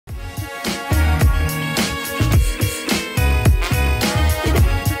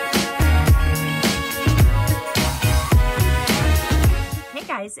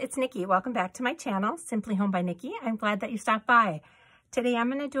guys, it's Nikki. Welcome back to my channel, Simply Home by Nikki. I'm glad that you stopped by. Today I'm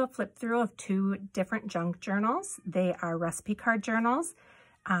going to do a flip through of two different junk journals. They are recipe card journals.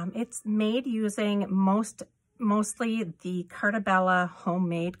 It's made using mostly the Carta Bella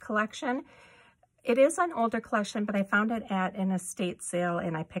homemade collection. It is an older collection, but I found it at an estate sale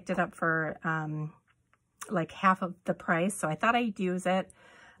and I picked it up for like half of the price, so I thought I'd use it.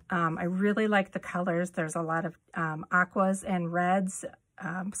 I really like the colors. There's a lot of aquas and reds,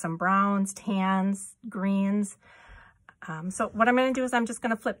 some browns, tans, greens. So what I'm going to do is I'm just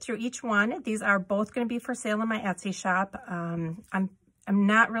going to flip through each one. These are both going to be for sale in my Etsy shop. I'm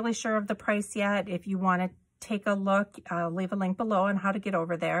not really sure of the price yet. If you want to take a look, I'll leave a link below on how to get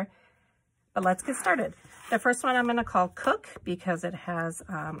over there. But let's get started. The first one I'm going to call Cook because it has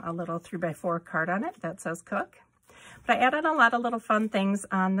a little 3x4 card on it that says Cook. But I added a lot of little fun things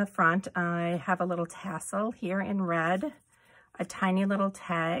on the front. I have a little tassel here in red, a tiny little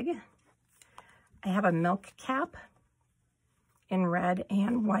tag. I have a milk cap in red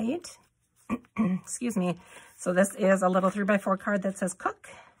and white. Excuse me. So this is a little 3x4 card that says Cook.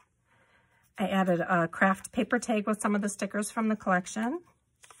 I added a craft paper tag with some of the stickers from the collection.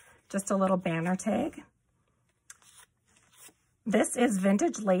 Just a little banner tag. This is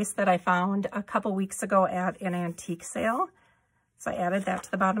vintage lace that I found a couple weeks ago at an antique sale. So I added that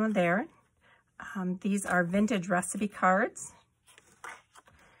to the bottom of there. These are vintage recipe cards.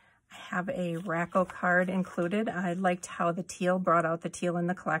 I have a Racco card included. I liked how the teal brought out the teal in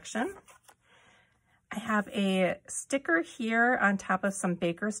the collection. I have a sticker here on top of some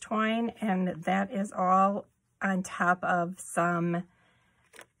baker's twine, and that is all on top of some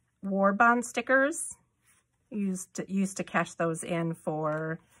War Bond stickers. Used to cash those in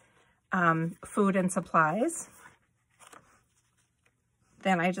for food and supplies.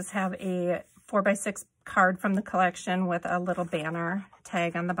 Then I just have a 4x6 card from the collection with a little banner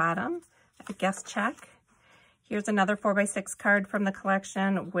tag on the bottom, a guest check. Here's another 4x6 card from the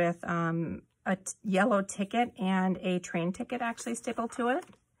collection with a yellow ticket and a train ticket actually stapled to it.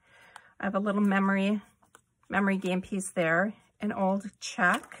 I have a little memory game piece there, an old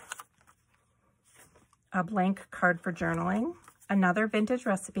check, a blank card for journaling, another vintage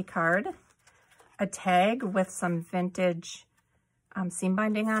recipe card, a tag with some vintage seam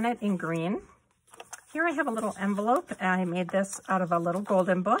binding on it in green. Here I have a little envelope. I made this out of a little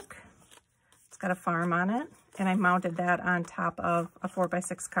golden book. It's got a farm on it, and I mounted that on top of a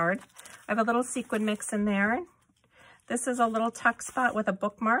 4x6 card. I have a little sequin mix in there. This is a little tuck spot with a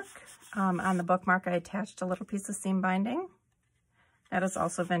bookmark. On the bookmark, I attached a little piece of seam binding. That is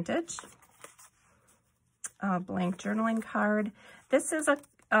also vintage. A blank journaling card. This is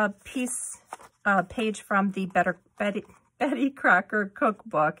a page from the Betty Crocker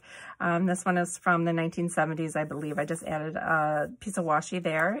cookbook. This one is from the 1970s, I believe. I just added a piece of washi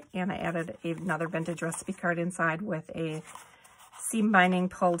there, and I added another vintage recipe card inside with a seam binding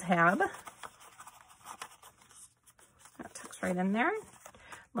pull tab. That tucks right in there.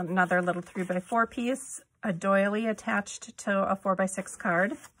 Another little 3x4 piece, a doily attached to a 4x6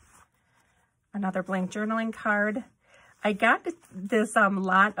 card. Another blank journaling card. I got this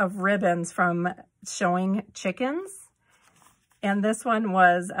lot of ribbons from Showing Chickens, and this one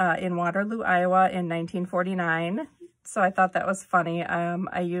was in Waterloo, Iowa in 1949. So I thought that was funny.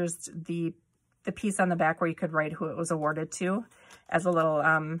 I used the piece on the back where you could write who it was awarded to as a little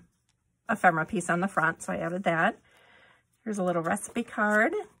ephemera piece on the front, so I added that. Here's a little recipe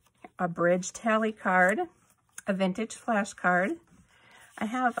card, a bridge tally card, a vintage flash card. I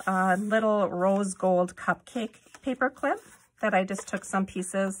have a little rose gold cupcake paper clip that I just took some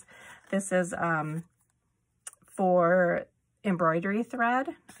pieces. This is for embroidery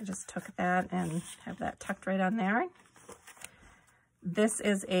thread. I just took that and have that tucked right on there. This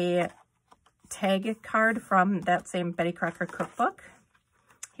is a tag card from that same Betty Crocker cookbook.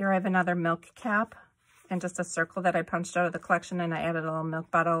 Here I have another milk cap and just a circle that I punched out of the collection, and I added a little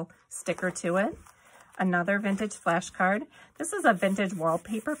milk bottle sticker to it. Another vintage flash card. This is a vintage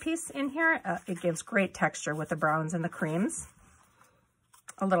wallpaper piece in here. It gives great texture with the browns and the creams.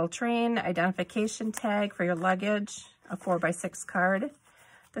 A little train identification tag for your luggage, a 4x6 card.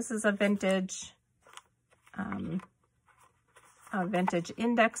 This is a vintage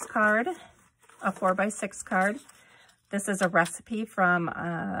index card, a 4x6 card. This is a recipe from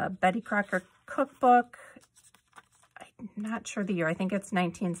Betty Crocker cookbook. I'm not sure the year. I think it's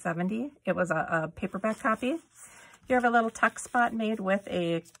 1970. It was a paperback copy. You have a little tuck spot made with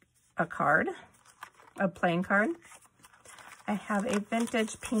a card, a playing card. I have a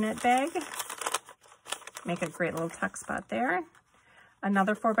vintage peanut bag. Make a great little tuck spot there.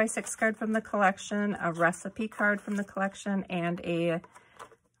 Another 4x6 card from the collection, a recipe card from the collection, and a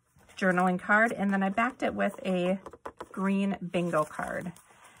journaling card, and then I backed it with a green bingo card.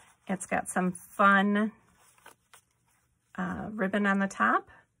 It's got some fun ribbon on the top,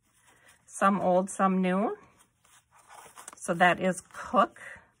 some old, some new. So that is Cook.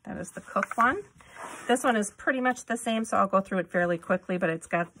 That is the Cook one. This one is pretty much the same, so I'll go through it fairly quickly, but it's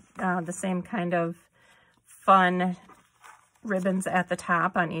got the same kind of fun ribbons at the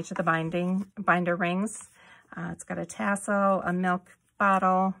top on each of the binder rings. It's got a tassel, a milk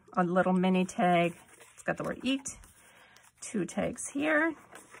bottle, a little mini tag. It's got the word eat, 2 tags here,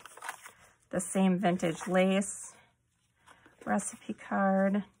 the same vintage lace, recipe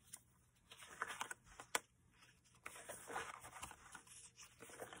card,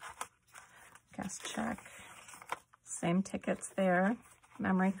 gas check, same tickets there,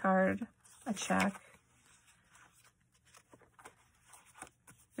 memory card, a check,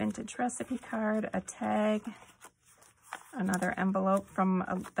 vintage recipe card, a tag, another envelope from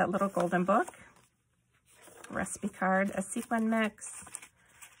that little golden book, recipe card, a sequin mix,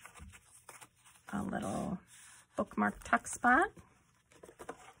 a little bookmark tuck spot,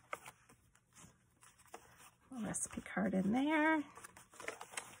 a recipe card in there,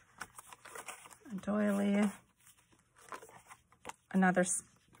 a doily, another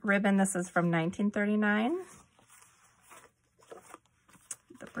ribbon. This is from 1939.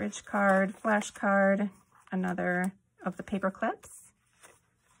 The bridge card, flash card, another of the paper clips.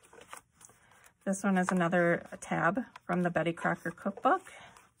 This one is another tab from the Betty Crocker cookbook.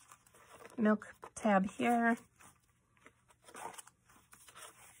 Milk tab here.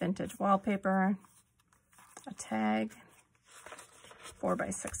 Vintage wallpaper, a tag,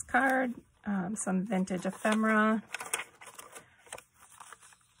 4x6 card, some vintage ephemera,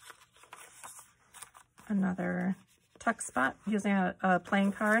 another tuck spot using a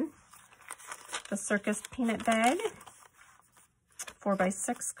playing card, the Circus peanut bag,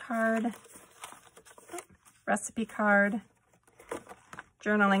 4x6 card, recipe card,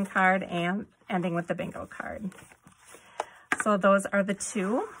 journaling card, and ending with the bingo card. So those are the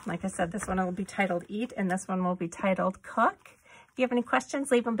 2. Like I said, this one will be titled Eat, and this one will be titled Cook. If you have any questions,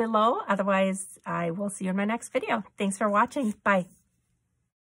 leave them below. Otherwise, I will see you in my next video. Thanks for watching. Bye.